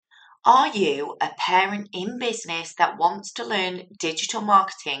Are you a parent in business that wants to learn digital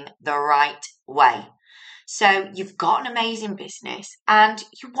marketing the right way? So you've got an amazing business and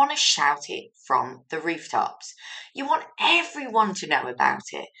you want to shout it from the rooftops. You want everyone to know about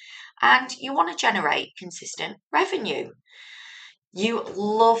it and you want to generate consistent revenue. You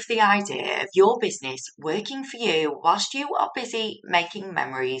love the idea of your business working for you whilst you are busy making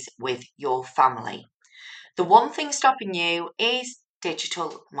memories with your family. The one thing stopping you is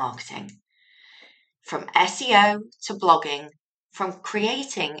digital marketing. From SEO to blogging, from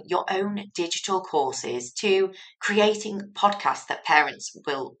creating your own digital courses to creating podcasts that parents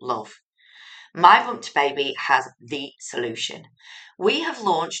will love. My Bump Baby has the solution. We have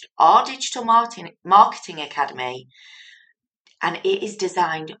launched our digital marketing academy, and it is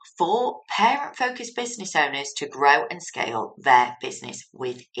designed for parent-focused business owners to grow and scale their business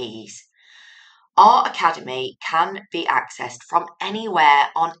with ease. Our academy can be accessed from anywhere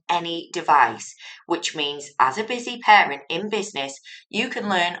on any device, which means as a busy parent in business, you can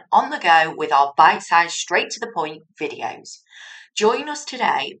learn on the go with our bite-sized, straight to the point videos. Join us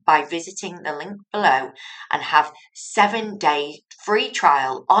today by visiting the link below and have 7-day free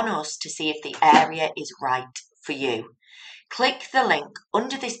trial on us to see if the area is right for you. Click the link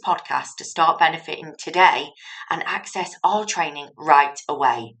under this podcast to start benefiting today and access our training right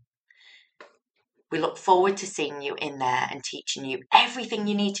away. We look forward to seeing you in there and teaching you everything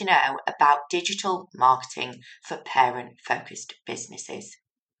you need to know about digital marketing for parent-focused businesses.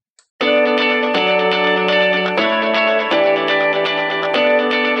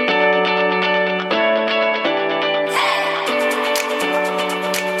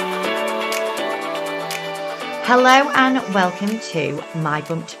 Hello and welcome to My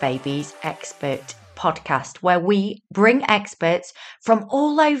Bumped Babies Expert Podcast, where we bring experts from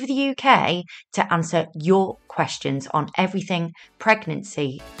all over the UK to answer your questions on everything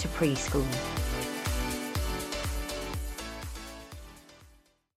pregnancy to preschool.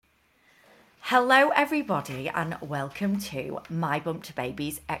 Hello everybody and welcome to My Bumped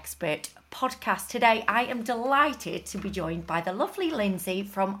Babies Expert Podcast. Today I am delighted to be joined by the lovely Lindsay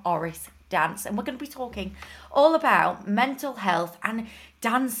from Oris Dance, and we're going to be talking all about mental health and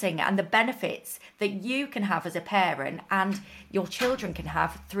dancing and the benefits that you can have as a parent and your children can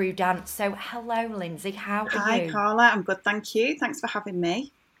have through dance. So hello Lindsay, how are you? Hi Carla, I'm good, thank you. Thanks for having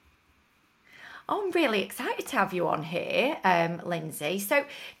me. Oh, I'm really excited to have you on here, Lindsay. So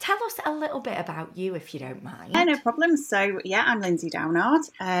tell us a little bit about you, if you don't mind. Yeah, no problem. So yeah, I'm Lindsay Downard.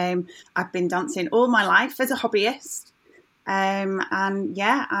 I've been dancing all my life as a hobbyist. And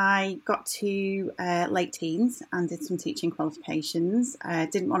yeah, I got to late teens and did some teaching qualifications.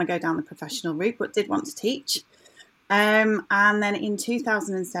 Didn't want to go down the professional route, but did want to teach. And then in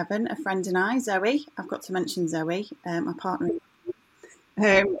 2007, a friend and I, Zoe, I've got to mention Zoe, my partner,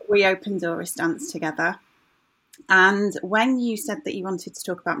 we opened Oris Dance together. And when you said that you wanted to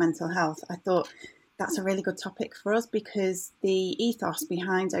talk about mental health, I thought that's a really good topic for us because the ethos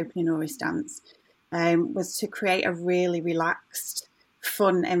behind opening Oris Dance was to create a really relaxed,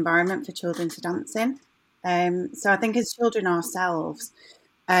 fun environment for children to dance in. So I think as children ourselves,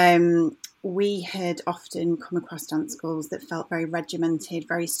 we had often come across dance schools that felt very regimented,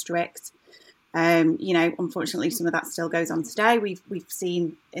 very strict. Unfortunately, some of that still goes on today. We've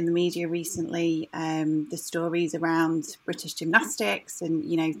seen in the media recently the stories around British gymnastics and,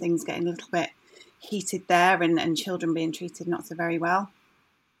 things getting a little bit heated there and children being treated not so very well.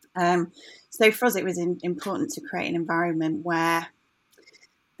 So for us, it was important to create an environment where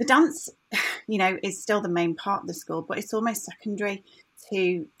the dance, is still the main part of the school, but it's almost secondary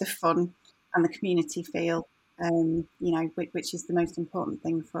to the fun and the community feel, which is the most important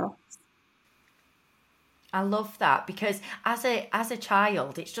thing for us. I love that because as a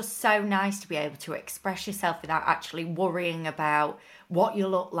child, it's just so nice to be able to express yourself without actually worrying about what you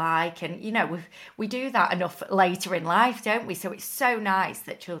look like. And, we do that enough later in life, don't we? So it's so nice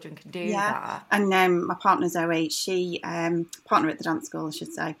that children can do that. And my partner Zoe, she, partner at the dance school, I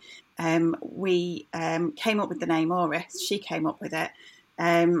should say, we came up with the name Oris. She came up with it.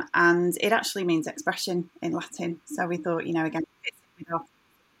 And it actually means expression in Latin. So we thought, again, it's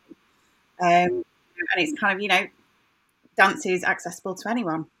and it's kind of, dance is accessible to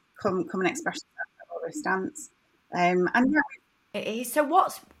anyone. Come and express yourself at Oris Dance. And yeah. It is. So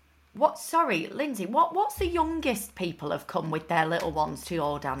sorry, Lindsay, what's the youngest people have come with their little ones to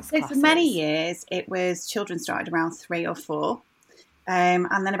your dance classes? For many years, it was children started around 3 or 4.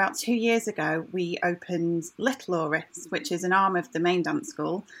 And then about 2 years ago, we opened Little Oris, which is an arm of the main dance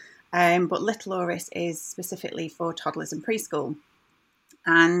school. But Little Oris is specifically for toddlers and preschool.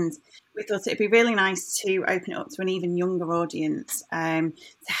 And we thought it'd be really nice to open it up to an even younger audience, to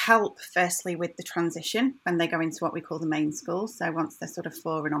help firstly with the transition when they go into what we call the main school. So once they're sort of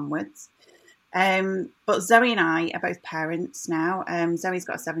 4 and onwards. But Zoe and I are both parents now. Zoe's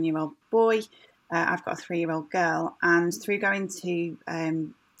got a 7-year-old boy. I've got a 3-year-old girl. And through going to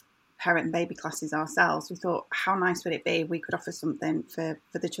parent and baby classes ourselves, we thought, how nice would it be if we could offer something for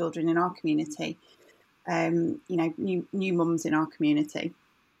the children in our community, new mums in our community.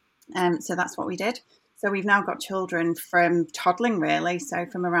 So that's what we did. So we've now got children from toddling, really, so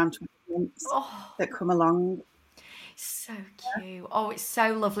from around 20 months that come along. So cute. Oh, it's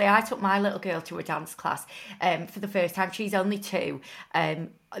so lovely. I took my little girl to a dance class for the first time. She's only 2.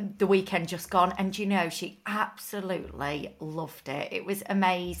 The weekend just gone, and she absolutely loved it. It was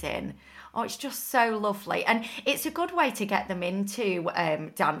amazing. Oh, it's just so lovely, and it's a good way to get them into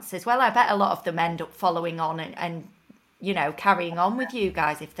dance as well. I bet a lot of them end up following on and carrying on with you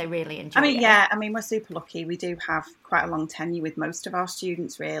guys if they really enjoy it. Yeah, we're super lucky. We do have quite a long tenure with most of our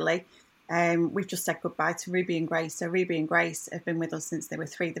students, really. We've just said goodbye to Ruby and Grace. So Ruby and Grace have been with us since they were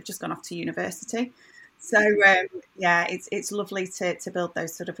 3. They've just gone off to university. So, it's lovely to build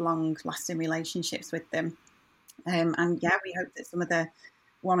those sort of long-lasting relationships with them. We hope that some of the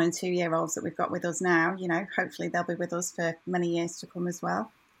 1 and 2-year-olds that we've got with us now, hopefully they'll be with us for many years to come as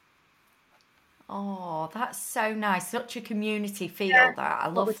well. Oh, that's so nice. Such a community feel, that. I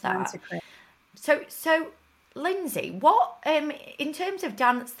love that. So Lindsay, what in terms of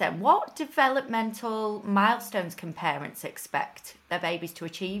dance then, what developmental milestones can parents expect their babies to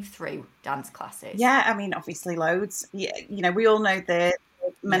achieve through dance classes? Yeah, obviously loads. We all know the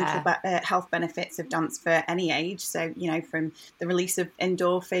mental health benefits of dance for any age. So, from the release of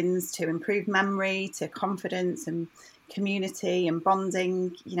endorphins to improved memory to confidence and community and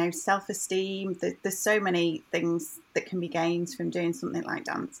bonding, self-esteem. There's so many things that can be gained from doing something like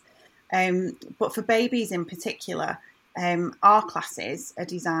dance. But for babies in particular, our classes are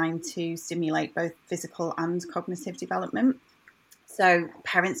designed to stimulate both physical and cognitive development. So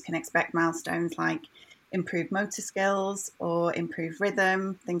parents can expect milestones like improved motor skills or improved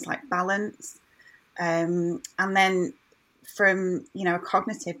rhythm, things like balance. And then from, a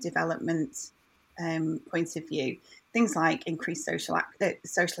cognitive development point of view, things like increased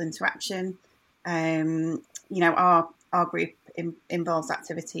social interaction. Our group involves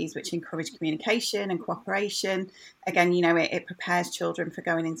activities which encourage communication and cooperation. Again, it prepares children for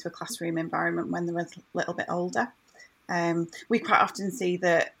going into a classroom environment when they're a little bit older. We quite often see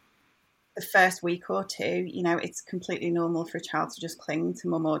that the first week or 2, it's completely normal for a child to just cling to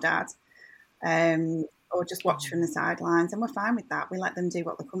mum or dad, or just watch from the sidelines, and we're fine with that. We let them do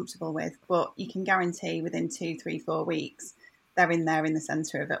what they're comfortable with, but you can guarantee within 2, 3, 4 weeks they're in there in the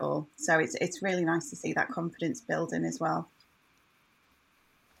centre of it all. So it's really nice to see that confidence building as well.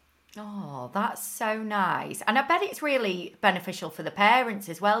 Oh, that's so nice. And I bet it's really beneficial for the parents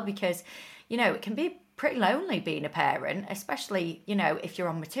as well, because, it can be pretty lonely being a parent, especially, if you're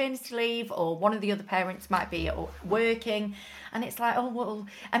on maternity leave or one of the other parents might be working, and it's like, oh, well,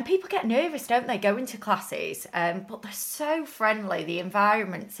 and people get nervous, don't they, going to classes, but they're so friendly, the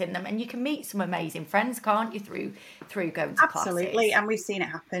environments in them, and you can meet some amazing friends, can't you, through going to classes? Absolutely, and we've seen it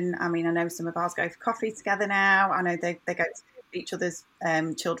happen. I know some of ours go for coffee together now. I know they go to each other's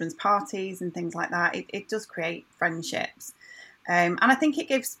children's parties and things like that. It does create friendships. And I think it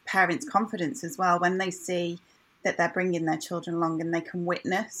gives parents confidence as well when they see that they're bringing their children along and they can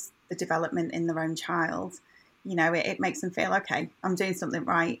witness the development in their own child. It makes them feel, okay, I'm doing something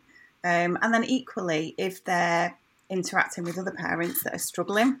right. And then equally, if they're interacting with other parents that are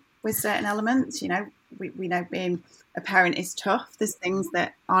struggling with certain elements, we know being a parent is tough. There's things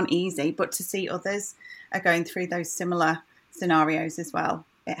that aren't easy, but to see others are going through those similar scenarios as well,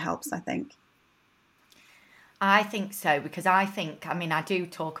 it helps, I think. I think so, because I do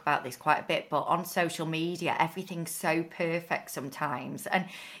talk about this quite a bit, but on social media, everything's so perfect sometimes. And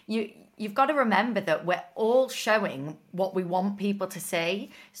you've got to remember that we're all showing what we want people to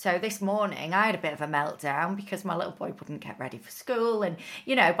see. So this morning, I had a bit of a meltdown because my little boy wouldn't get ready for school. And,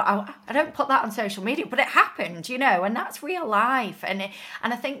 but I don't put that on social media, but it happened, and that's real life. And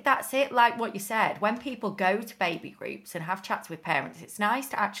I think that's it, like what you said, when people go to baby groups and have chats with parents, it's nice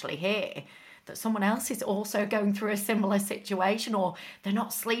to actually hear that someone else is also going through a similar situation, or they're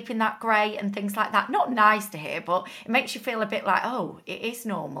not sleeping that great and things like that. Not nice to hear, but it makes you feel a bit like, oh, it is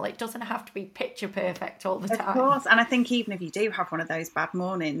normal. It doesn't have to be picture perfect all the time. Of course, and I think even if you do have one of those bad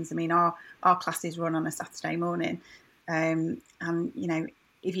mornings, our classes run on a Saturday morning, and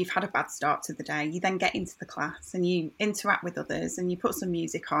if you've had a bad start to the day, you then get into the class and you interact with others and you put some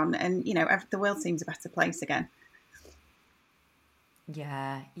music on, and the world seems a better place again.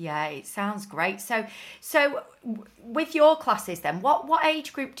 Yeah, it sounds great. With your classes then, what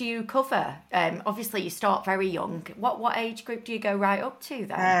age group do you cover? Obviously you start very young. What age group do you go right up to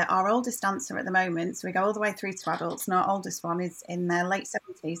then? Our oldest dancer at the moment, so we go all the way through to adults, and our oldest one is in their late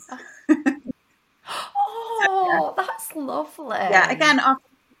 70s. So, yeah. Oh, that's Yeah, lovely. again,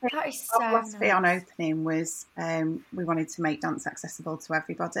 That is our so philosophy on nice. opening was we wanted to make dance accessible to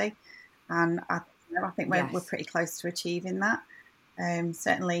everybody, and I think we're Yes. pretty close to achieving that.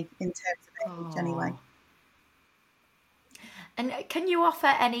 Certainly in terms of age, anyway. Oh. And can you offer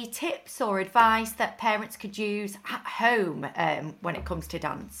any tips or advice that parents could use at home when it comes to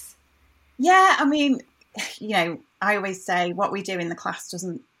dance? Yeah, I mean, I always say what we do in the class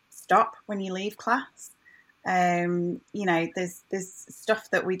doesn't stop when you leave class. There's stuff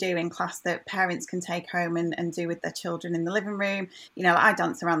that we do in class that parents can take home and do with their children in the living room. I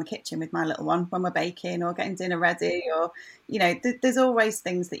dance around the kitchen with my little one when we're baking or getting dinner ready, or there's always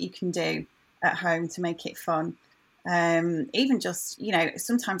things that you can do at home to make it fun. Even just,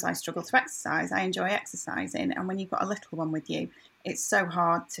 sometimes I struggle to exercise. I enjoy exercising, and when you've got a little one with you, it's so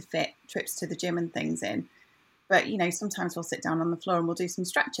hard to fit trips to the gym and things in. But, sometimes we'll sit down on the floor and we'll do some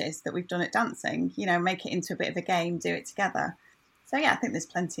stretches that we've done at dancing, make it into a bit of a game, do it together. So, yeah, I think there's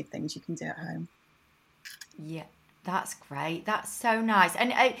plenty of things you can do at home. Yeah, that's great. That's so nice.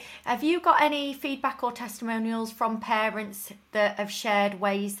 And have you got any feedback or testimonials from parents that have shared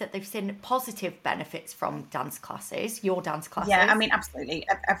ways that they've seen positive benefits from dance classes, your dance Yeah, I classes? mean, absolutely.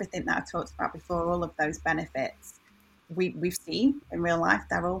 Everything that I talked about before, all of those benefits we've seen in real life,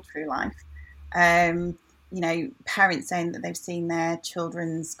 they're all true life. Parents saying that they've seen their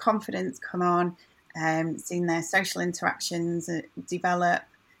children's confidence come on, seen their social interactions develop,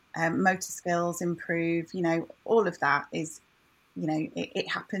 motor skills improve. All of that is, it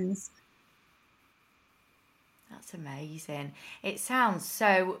happens. That's amazing. It sounds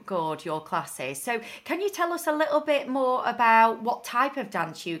so good, your classes. So, can you tell us a little bit more about what type of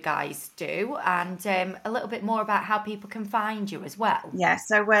dance you guys do and a little bit more about how people can find you as well? Yeah,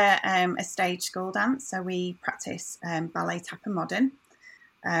 so we're a stage school dance, so we practice ballet, tap, and modern.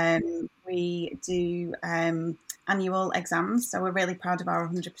 We do annual exams, so we're really proud of our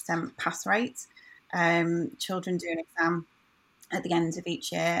 100% pass rate. Children do an exam at the end of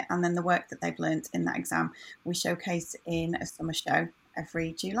each year, and then the work that they've learnt in that exam we showcase in a summer show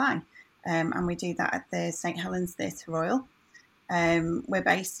every July. And we do that at the St Helens Theatre Royal. We're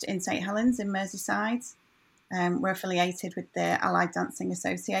based in St Helens in Merseyside. We're affiliated with the Allied Dancing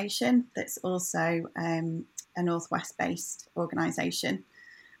Association, that's also a Northwest based organisation.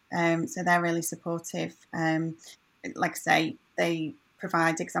 So they're really supportive. Like I say, they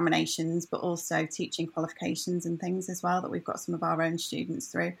provide examinations, but also teaching qualifications and things as well that we've got some of our own students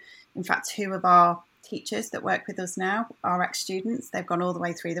through. In fact, two of our teachers that work with us now are ex-students. They've gone all the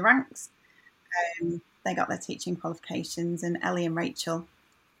way through the ranks. They got their teaching qualifications, and Ellie and Rachel,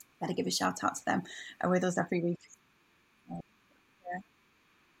 better give a shout out to them, are with us every week. Yeah.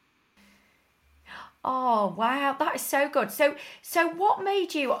 Oh, wow, that is so good. So what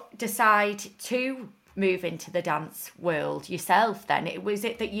made you decide to move into the dance world yourself then? Was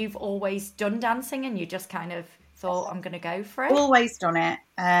it that you've always done dancing and you just kind of thought I'm going to go for it? Always done it.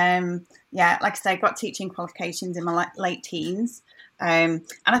 Yeah, like I say, got teaching qualifications in my late teens. And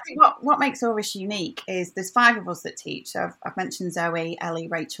I think what makes Orish unique is there's five of us that teach. So I've mentioned Zoe, Ellie,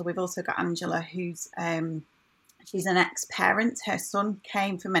 Rachel. We've also got Angela, who's she's an ex-parent. Her son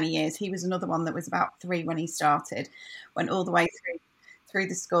came for many years. He was another one that was about 3 when he started, went all the way through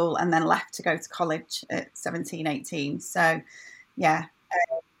the school, and then left to go to college at 17, 18. So, yeah,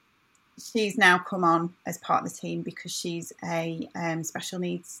 she's now come on as part of the team because she's a special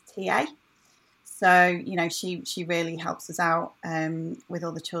needs TA. So, she really helps us out with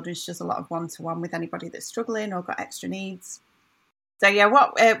all the children. She does a lot of one-to-one with anybody that's struggling or got extra needs. So, yeah,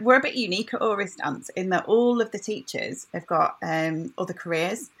 we're a bit unique at Auris Dance in that all of the teachers have got other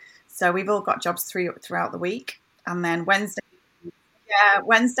careers. So we've all got jobs throughout the week. And then Wednesday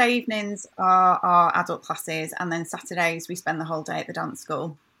evenings are our adult classes. And then Saturdays we spend the whole day at the dance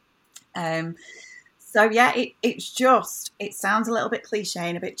school. So yeah, it sounds a little bit cliche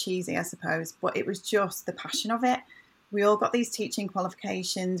and a bit cheesy, I suppose, but it was just the passion of it. We all got these teaching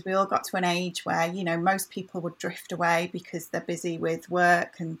qualifications. We all got to an age where, most people would drift away because they're busy with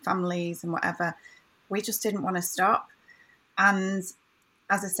work and families and whatever. We just didn't want to stop. And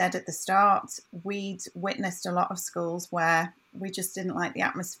as I said at the start, we'd witnessed a lot of schools where we just didn't like the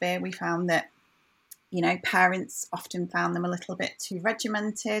atmosphere. We found that, parents often found them a little bit too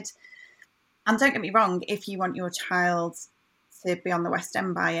regimented. And don't get me wrong, if you want your child to be on the West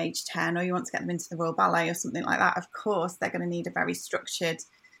End by age 10, or you want to get them into the Royal Ballet or something like that, of course, they're going to need a very structured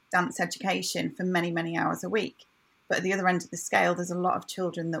dance education for many, many hours a week. But at the other end of the scale, there's a lot of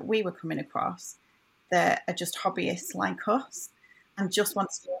children that we were coming across that are just hobbyists like us and just want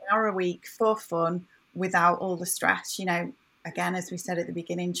to do an hour a week for fun without all the stress. You know, again, as we said at the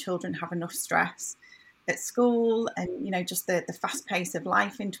beginning, children have enough stress at school and, you know, just the fast pace of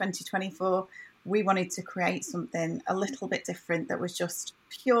life in 2024. We wanted to create something a little bit different that was just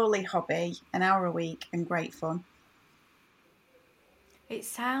purely hobby, an hour a week and great fun. It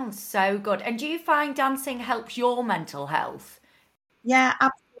sounds so good. And do you find dancing helps your mental health? Yeah,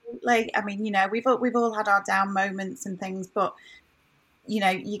 absolutely. I mean, you know, we've all had our down moments and things, but you know,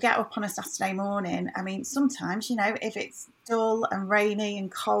 you get up on a Saturday morning. I mean, sometimes, you know, if it's dull and rainy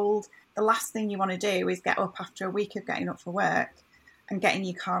and cold, the last thing you want to do is get up after a week of getting up for work and get in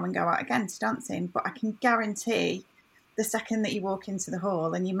your car and go out again to dancing. But I can guarantee the second that you walk into the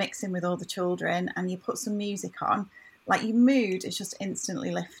hall and you mix in with all the children and you put some music on, like your mood is just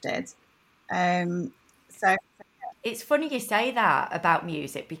instantly lifted. So it's funny you say that about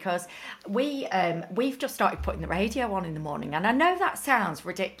music because we've just started putting the radio on in the morning, and I know that sounds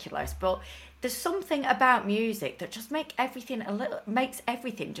ridiculous, but there's something about music that just makes everything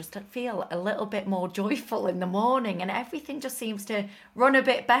just feel a little bit more joyful in the morning, and everything just seems to run a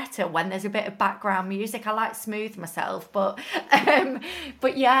bit better when there's a bit of background music. I like Smooth myself, but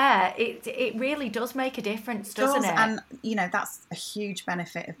yeah, it really does make a difference, doesn't it? And you know, that's a huge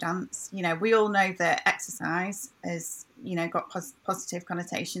benefit of dance. You know, we all know that exercise has, you know, got positive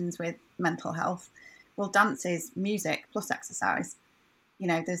connotations with mental health. Well, dance is music plus exercise. You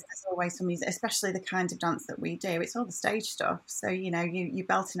know, there's always some music, especially the kind of dance that we do. It's all the stage stuff. So, you know, you're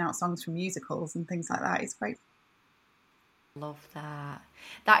belting out songs from musicals and things like that. It's great. Love that.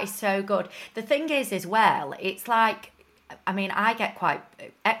 That is so good. The thing is as well, it's like, I mean, I get quite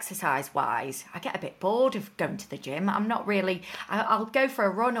exercise-wise, I get a bit bored of going to the gym. I'm not really, I'll go for a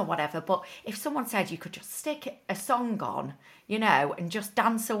run or whatever, but if someone said you could just stick a song on, you know, and just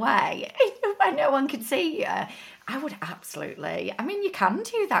dance away when no one can see you, I would absolutely. I mean, you can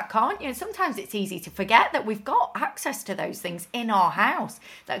do that, can't you? Sometimes it's easy to forget that we've got access to those things in our house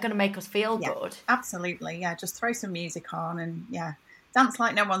that are going to make us feel good. Absolutely, yeah. Just throw some music on and, yeah, dance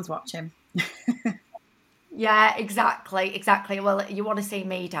like no one's watching. Yeah, exactly. Well, you want to see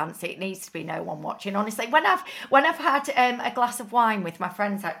me dance, it needs to be no one watching. Honestly, when I've had a glass of wine with my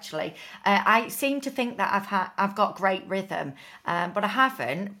friends, actually, I seem to think that I've got great rhythm, but I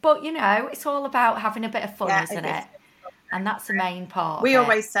haven't. But you know, it's all about having a bit of fun, isn't it? And that's the main part. We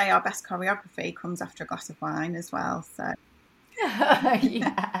always say our best choreography comes after a glass of wine as well. So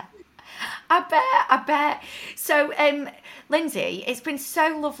yeah. I bet. So, Lindsay, it's been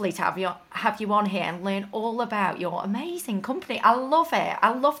so lovely to have you on here and learn all about your amazing company. I love it.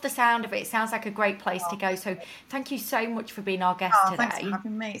 I love the sound of it. It sounds like a great place to go. So, thank you so much for being our guest today. Thanks for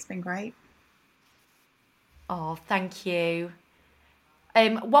having me. It's been great. Oh, thank you.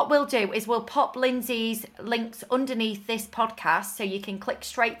 What we'll do is we'll pop Lindsay's links underneath this podcast so you can click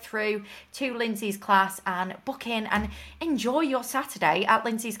straight through to Lindsay's class and book in and enjoy your Saturday at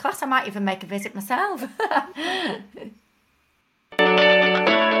Lindsay's class. I might even make a visit myself.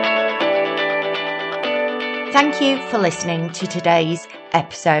 Thank you for listening to today's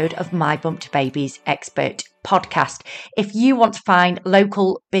episode of My Bump to Babies Expert podcast. If you want to find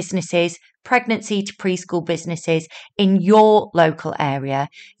local businesses, pregnancy to preschool businesses in your local area,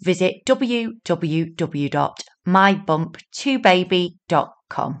 visit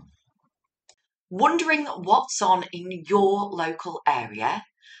www.mybumptobaby.com. Wondering what's on in your local area?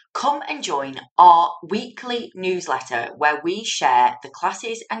 Come and join our weekly newsletter where we share the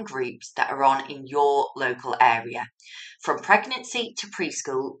classes and groups that are on in your local area. From pregnancy to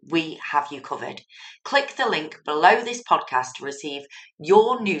preschool, we have you covered. Click the link below this podcast to receive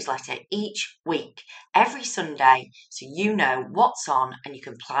your newsletter each week, every Sunday, so you know what's on and you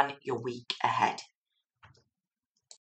can plan your week ahead.